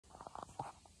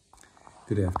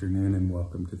Good afternoon and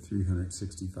welcome to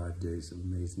 365 Days of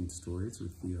Amazing Stories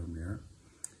with Theo Mayer.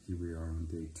 Here we are on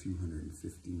day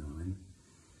 259.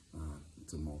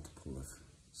 It's a multiple of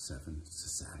 7. It's a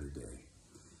Saturday.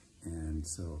 And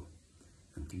so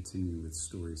I'm continuing with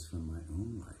stories from my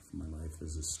own life, my life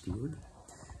as a steward.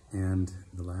 And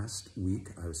the last week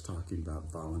I was talking about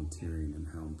volunteering and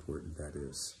how important that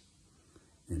is,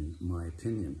 in my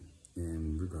opinion,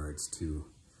 in regards to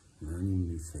learning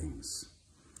new things.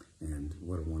 And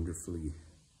what a wonderfully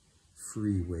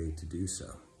free way to do so.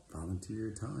 Volunteer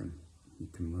your time. You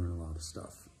can learn a lot of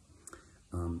stuff.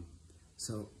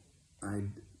 So I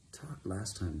talked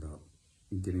last time about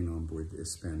getting on board the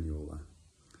Hispaniola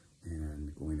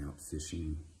and going out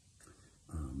fishing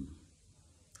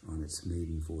on its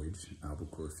maiden voyage,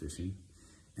 albacore fishing,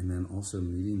 and then also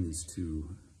meeting these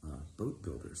two boat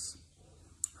builders,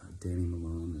 Danny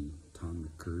Malone and Tom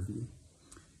McCurvey,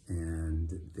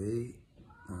 and they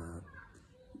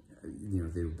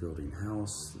they were building a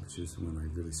house, which is when I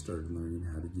really started learning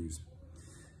how to use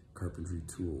carpentry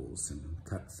tools and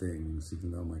cut things.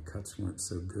 Even though my cuts weren't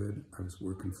so good, I was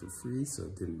working for free, so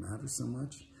it didn't matter so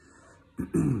much.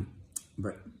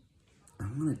 But I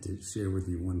wanted to share with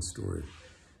you one story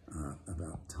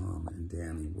about Tom and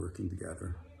Danny working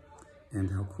together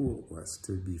and how cool it was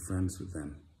to be friends with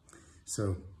them.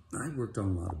 So I worked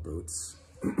on a lot of boats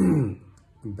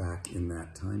back in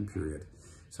that time period.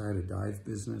 So I had a dive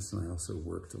business, and I also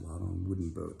worked a lot on wooden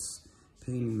boats,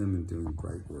 painting them and doing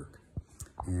bright work.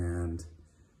 And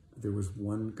there was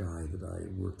one guy that I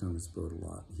worked on his boat a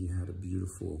lot. He had a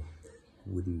beautiful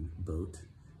wooden boat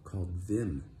called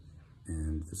Vim,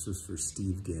 and this was for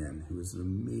Steve Gann, who was an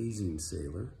amazing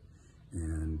sailor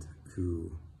and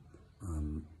who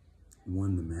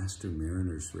won the Master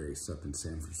Mariners race up in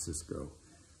San Francisco,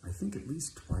 I think at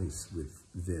least twice with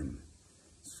Vim.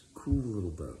 It's a cool little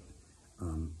boat.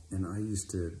 And I used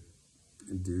to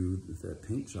do the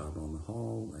paint job on the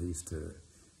hull. I used to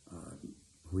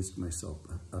hoist myself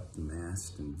up the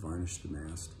mast and varnish the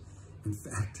mast. In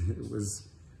fact, it was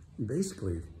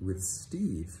basically with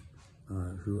Steve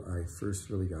who I first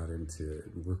really got into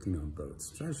working on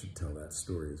boats, which I should tell that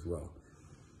story as well.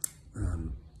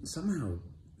 Somehow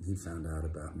he found out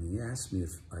about me. He asked me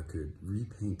if I could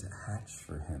repaint a hatch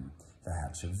for him, the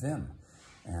hatch of Vim.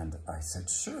 And I said,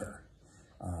 sure.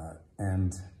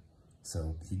 And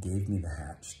so he gave me the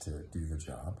hatch to do the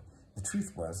job. The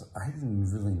truth was, I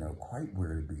didn't really know quite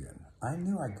where to begin. I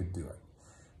knew I could do it,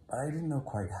 but I didn't know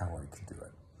quite how I could do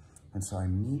it. And so I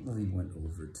immediately went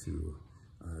over to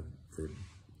the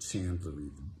chandlery,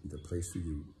 the place where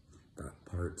you got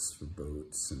parts for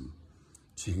boats and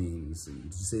chains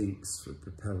and zincs for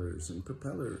propellers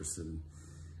and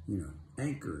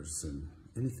anchors and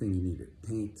anything you needed,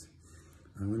 paint.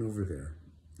 I went over there.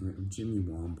 Jimmy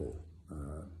Womble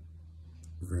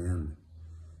ran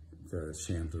the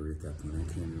chandlery at that point. I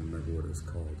can't even remember what it was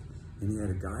called. And he had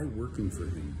a guy working for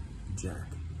him,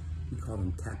 Jack. We called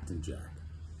him Captain Jack.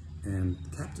 And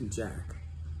Captain Jack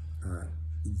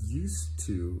used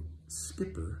to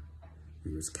skipper, he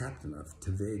was captain of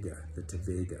Tavega, the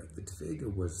Tavega. The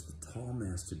Tavega was the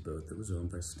tall-masted boat that was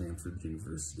owned by Stanford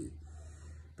University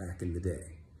back in the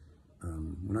day.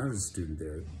 When I was a student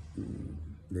there,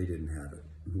 they didn't have it.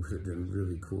 It would have been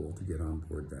really cool to get on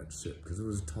board that ship because it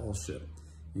was a tall ship.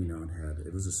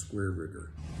 It was a square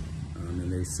rigger,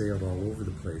 and they sailed all over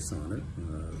the place on it.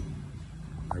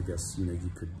 I guess,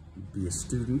 you could be a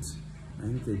student. I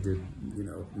think they did,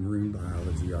 marine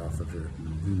biology off of it,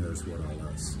 and who knows what all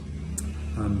else.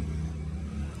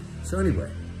 So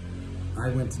anyway, I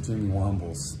went to Jimmy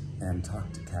Womble's and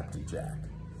talked to Captain Jack,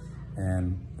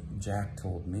 and Jack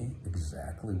told me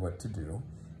exactly what to do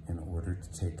in order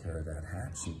to take care of that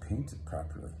hatch and paint it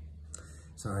properly.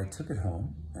 So I took it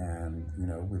home and,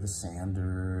 with a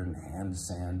sander and hand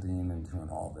sanding and doing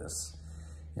all this,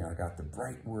 I got the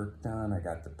bright work done, I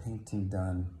got the painting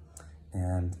done,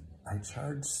 and I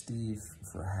charged Steve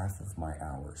for half of my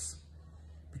hours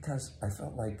because I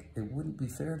felt like it wouldn't be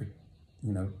fair to,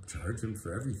 charge him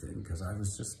for everything because I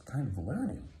was just kind of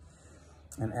learning.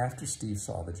 And after Steve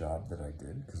saw the job that I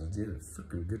did, because I did a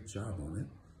freaking good job on it,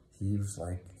 he was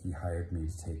like, he hired me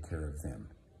to take care of them.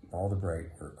 All the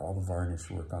bright work, all the varnish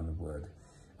work on the wood,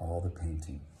 all the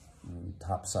painting,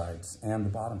 top sides and the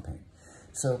bottom paint.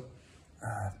 So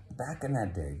back in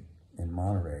that day in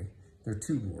Monterey, there are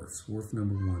two wharfs, wharf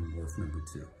number 1, wharf number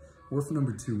 2. Wharf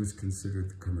number 2 was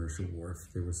considered the commercial wharf.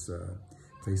 There was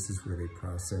places where they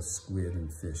processed squid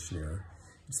and fish there.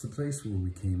 It's the place where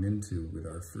we came into with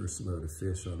our first load of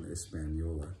fish on the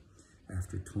Hispaniola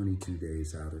after 22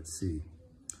 days out at sea.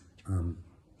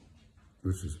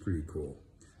 Which was pretty cool.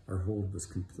 Our hold was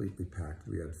completely packed.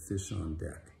 We had fish on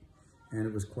deck. And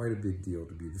it was quite a big deal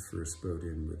to be the first boat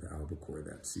in with albacore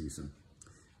that season.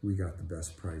 We got the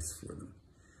best price for them.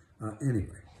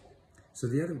 Anyway, so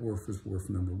the other wharf was wharf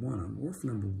number 1. On wharf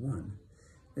number 1,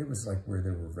 it was like where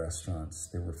there were restaurants,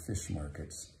 there were fish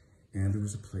markets, and there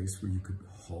was a place where you could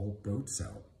haul boats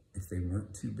out if they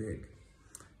weren't too big.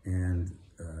 And,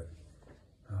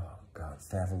 oh God,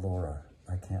 Favalora,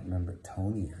 I can't remember,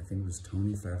 Tony, I think it was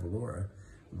Tony Favalora,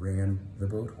 ran the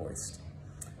boat hoist.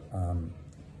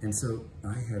 And so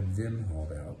I had them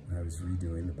hauled out, and I was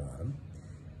redoing the bottom,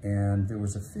 and there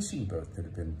was a fishing boat that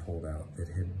had been pulled out that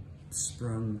had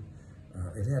sprung,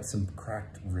 it had some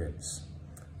cracked ribs.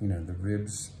 You know, the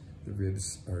ribs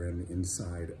are on the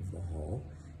inside of the hull,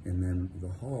 and then the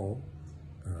hull,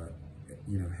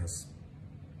 you know, has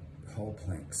hull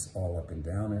planks all up and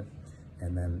down it,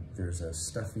 and then there's a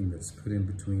stuffing that's put in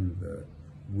between the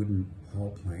wooden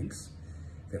hull planks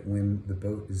that when the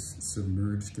boat is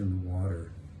submerged in the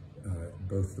water,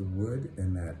 both the wood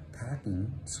and that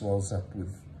packing swells up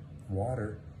with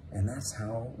water, and that's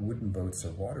how wooden boats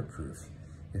are waterproof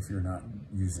if you're not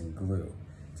using glue.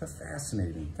 It's a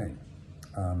fascinating thing.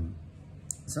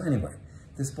 So anyway,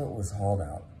 this boat was hauled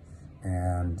out,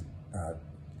 and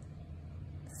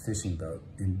fishing boat,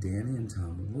 and Danny and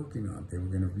Tom were working on it. They were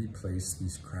going to replace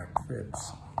these cracked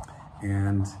ribs.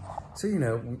 And so, you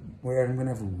know,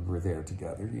 whenever we were there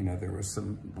together, you know, there was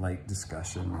some light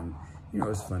discussion, and, you know, it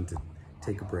was fun to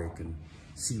take a break and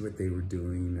see what they were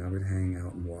doing. I would hang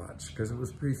out and watch, because it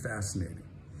was pretty fascinating.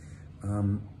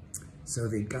 So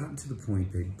they'd gotten to the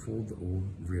point, they'd pulled the old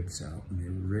ribs out, and they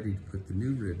were ready to put the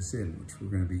new ribs in, which were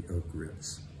going to be oak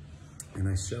ribs. And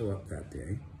I show up that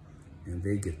day, and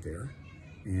they get there,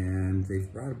 and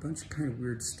they've brought a bunch of kind of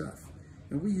weird stuff.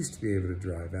 And we used to be able to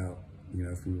drive out, you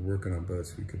know, if we were working on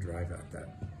boats, we could drive out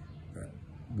that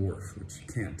wharf, which you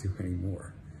can't do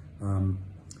anymore.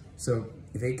 So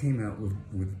they came out with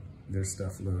their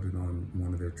stuff loaded on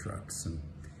one of their trucks, and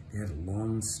they had a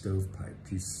long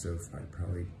piece of stovepipe,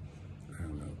 probably, I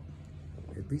don't know,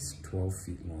 at least 12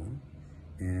 feet long.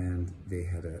 And they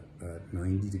had a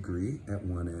 90 degree at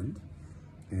one end,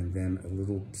 and then a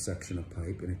little section of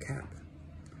pipe and a cap.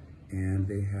 And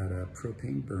they had a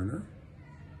propane burner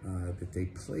that they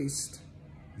placed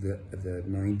the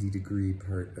 90 degree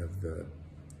part of the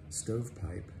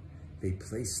stovepipe. They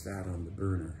placed that on the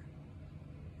burner.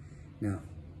 Now,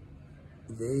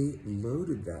 they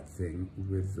loaded that thing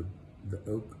with the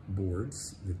oak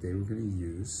boards that they were going to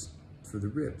use for the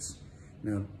ribs.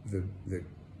 Now, the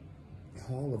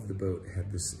hull of the boat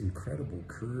had this incredible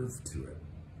curve to it.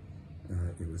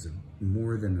 It was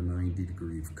more than a 90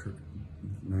 degree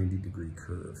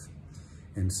curve.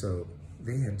 And so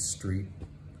they had straight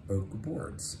oak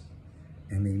boards,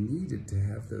 and they needed to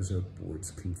have those oak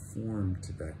boards conform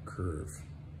to that curve.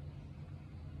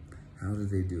 How did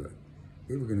they do it?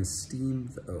 They were going to steam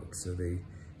the oak. So they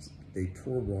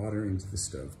pour water into the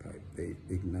stovepipe. They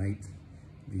ignite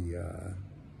the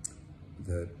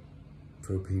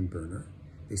propane burner.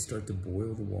 They start to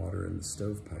boil the water in the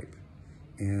stovepipe,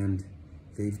 and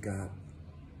they've got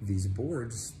these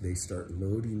boards. They start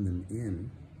loading them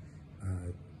in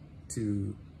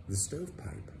to the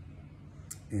stovepipe,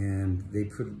 and they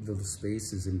put little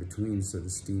spaces in between so the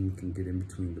steam can get in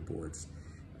between the boards.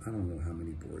 I don't know how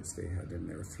many boards they had in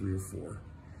there, 3 or 4.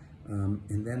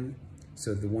 And then,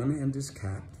 so the one end is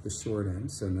capped, the short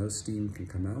end, so no steam can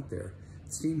come out there.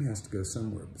 The steam has to go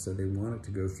somewhere, so they want it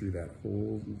to go through that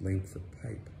whole length of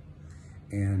pipe.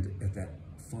 And at that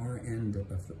far end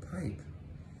of the pipe,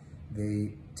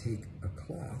 they take a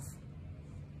cloth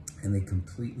and they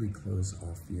completely close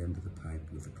off the end of the pipe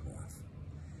with a cloth.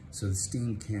 So the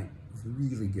steam can't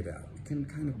really get out. It can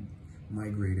kind of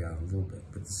migrate out a little bit,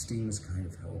 but the steam is kind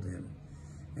of held in.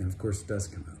 And of course it does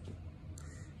come out.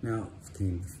 Now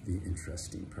came the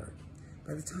interesting part.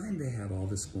 By the time they had all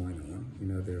this going on, you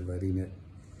know, they're letting it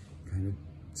kind of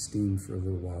steam for a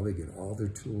little while. They get all their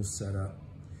tools set up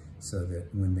so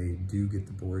that when they do get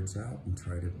the boards out and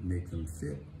try to make them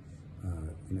fit,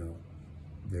 you know,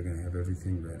 they're going to have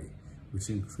everything ready, which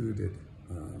included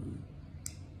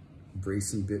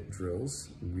brace and bit drills.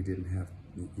 We didn't have,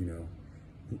 you know,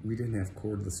 we didn't have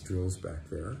cordless drills back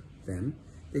there then.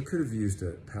 They could have used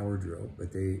a power drill,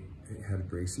 but they had a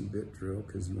brace and bit drill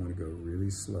because you want to go really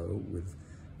slow with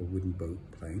a wooden boat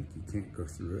plank. You can't go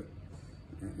through it,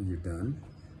 and you're done.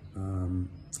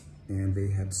 And they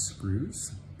had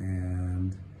screws,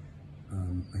 and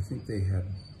I think they had,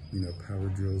 you know, power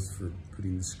drills for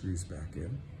putting the screws back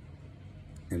in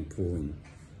and pulling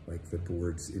like the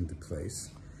boards into place.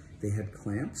 They had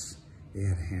clamps, they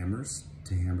had hammers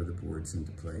to hammer the boards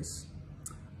into place.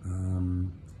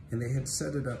 And they had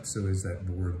set it up so as that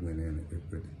board went in, it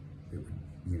would,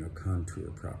 you know, contour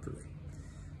properly.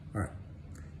 All right,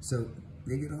 so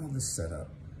they get all this set up,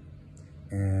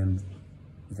 and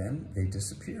then they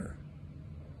disappear.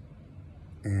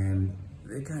 And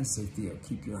they kind of say, Theo,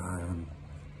 keep your eye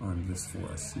on this for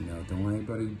us, you know, don't let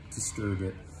anybody disturb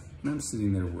it. And I'm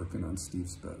sitting there working on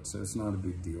Steve's boat, so it's not a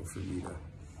big deal for me to,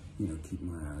 you know, keep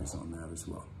my eyes on that as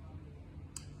well.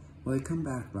 Well, they come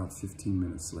back about 15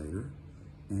 minutes later,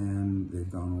 and they've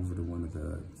gone over to one of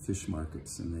the fish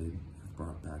markets, and they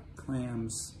brought back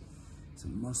clams,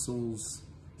 some mussels,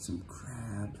 some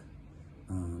crab.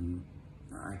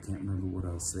 I can't remember what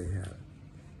else they had,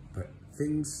 but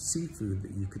things, seafood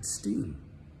that you could steam.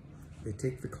 They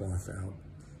take the cloth out,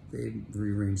 they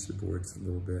rearrange the boards a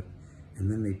little bit, and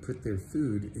then they put their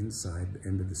food inside the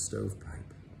end of the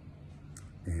stovepipe.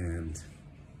 And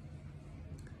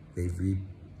they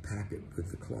repack it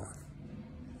with the cloth.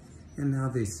 And now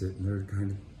they sit and they're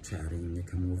kind of chatting. They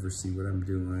come over, see what I'm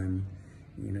doing,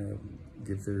 you know,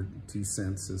 give their 2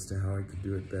 cents as to how I could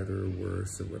do it better or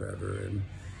worse or whatever, and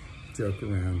joke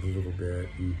around a little bit.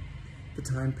 And the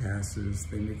time passes,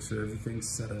 they make sure everything's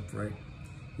set up right.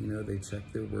 You know, they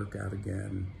check their work out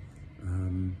again.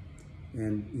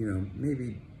 And, you know,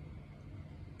 maybe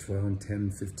 12,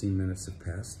 10, 15 minutes have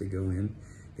passed. They go in,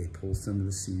 they pull some of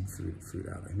the seed fruit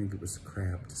out. I think it was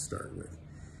crab to start with.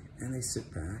 And they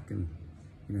sit back and,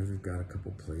 you know, they've got a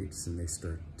couple plates, and they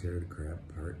start to tear the crab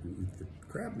apart and eat the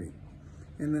crab meat.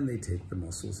 And then they take the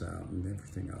mussels out and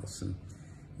everything else. And,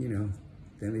 you know,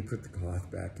 then they put the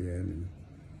cloth back in,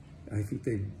 and I think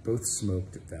they both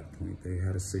smoked at that point. They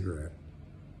had a cigarette.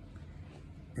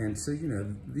 And so, you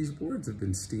know, these boards have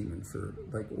been steaming for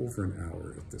like over an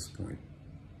hour at this point.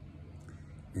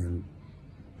 And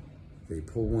they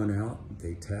pull one out,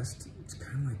 they test. It's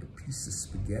kind of like a piece of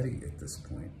spaghetti at this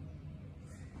point.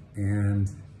 And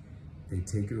they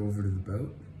take it over to the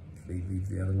boat. They leave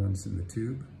the other ones in the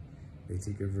tube. They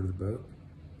take it over to the boat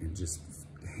and just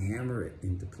hammer it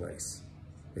into place.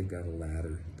 They've got a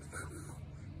ladder.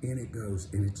 In it goes,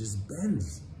 and it just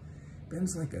bends.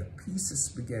 Bends like a piece of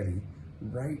spaghetti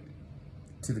right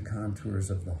to the contours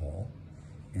of the hull.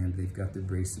 And they've got their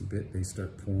bracing bit. They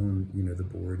start pulling, you know, the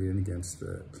board in against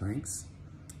the planks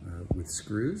with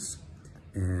screws.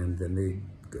 And then they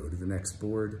go to the next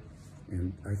board.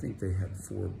 And I think they had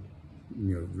 4,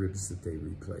 you know, ribs that they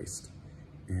replaced.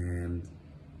 And,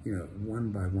 you know,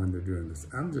 one by one they're doing this.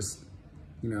 I'm just,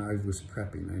 you know, I was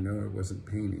prepping. I know I wasn't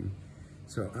painting.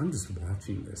 So I'm just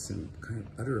watching this in kind of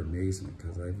utter amazement,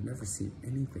 because I've never seen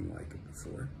anything like it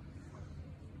before.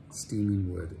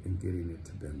 Steaming wood and getting it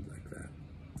to bend like that.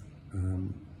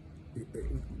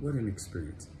 What an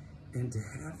experience. And to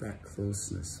have that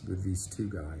closeness with these 2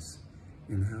 guys,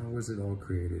 and how was it all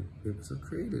created? It was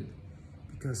created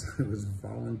because I was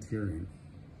volunteering.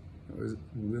 I was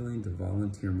willing to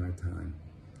volunteer my time,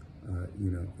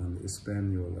 you know, on the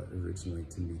Hispaniola originally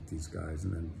to meet these guys,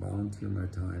 and then volunteer my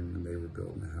time when they were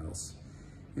building a house.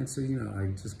 And so, you know, I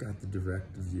just got the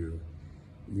direct view,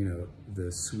 you know,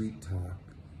 the sweet talk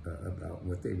about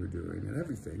what they were doing and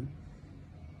everything,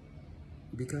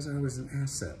 because I was an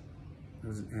asset. I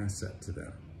was an asset to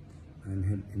them, and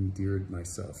had endeared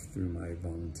myself through my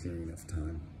volunteering of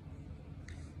time.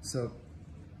 So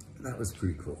that was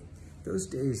pretty cool. Those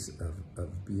days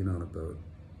of being on a boat,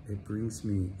 it brings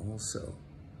me also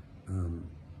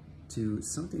to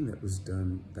something that was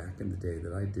done back in the day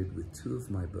that I did with 2 of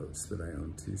my boats that I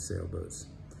own, 2 sailboats,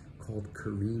 called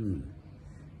careening.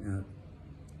 Now,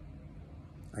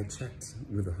 I checked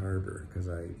with the harbor, because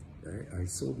I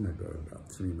sold my boat about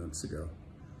 3 months ago.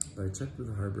 But I checked with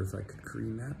the harbor if I could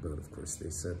careen that boat. Of course, they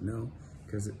said no,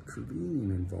 because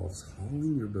careening involves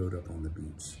hauling your boat up on the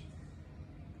beach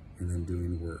and then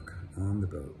doing work on the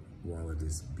boat while it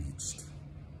is beached.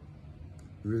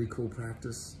 Really cool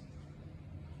practice.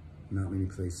 Not many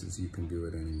places you can do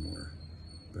it anymore.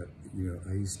 But, you know,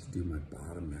 I used to do my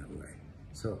bottom that way.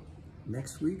 So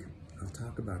next week, I'll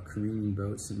talk about careening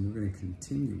boats, and we're going to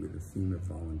continue with the theme of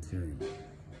volunteering,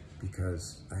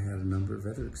 because I had a number of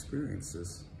other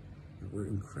experiences that were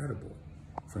incredible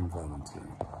from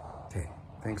volunteering. Okay,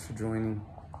 thanks for joining.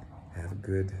 Have a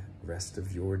good rest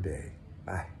of your day.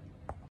 Bye.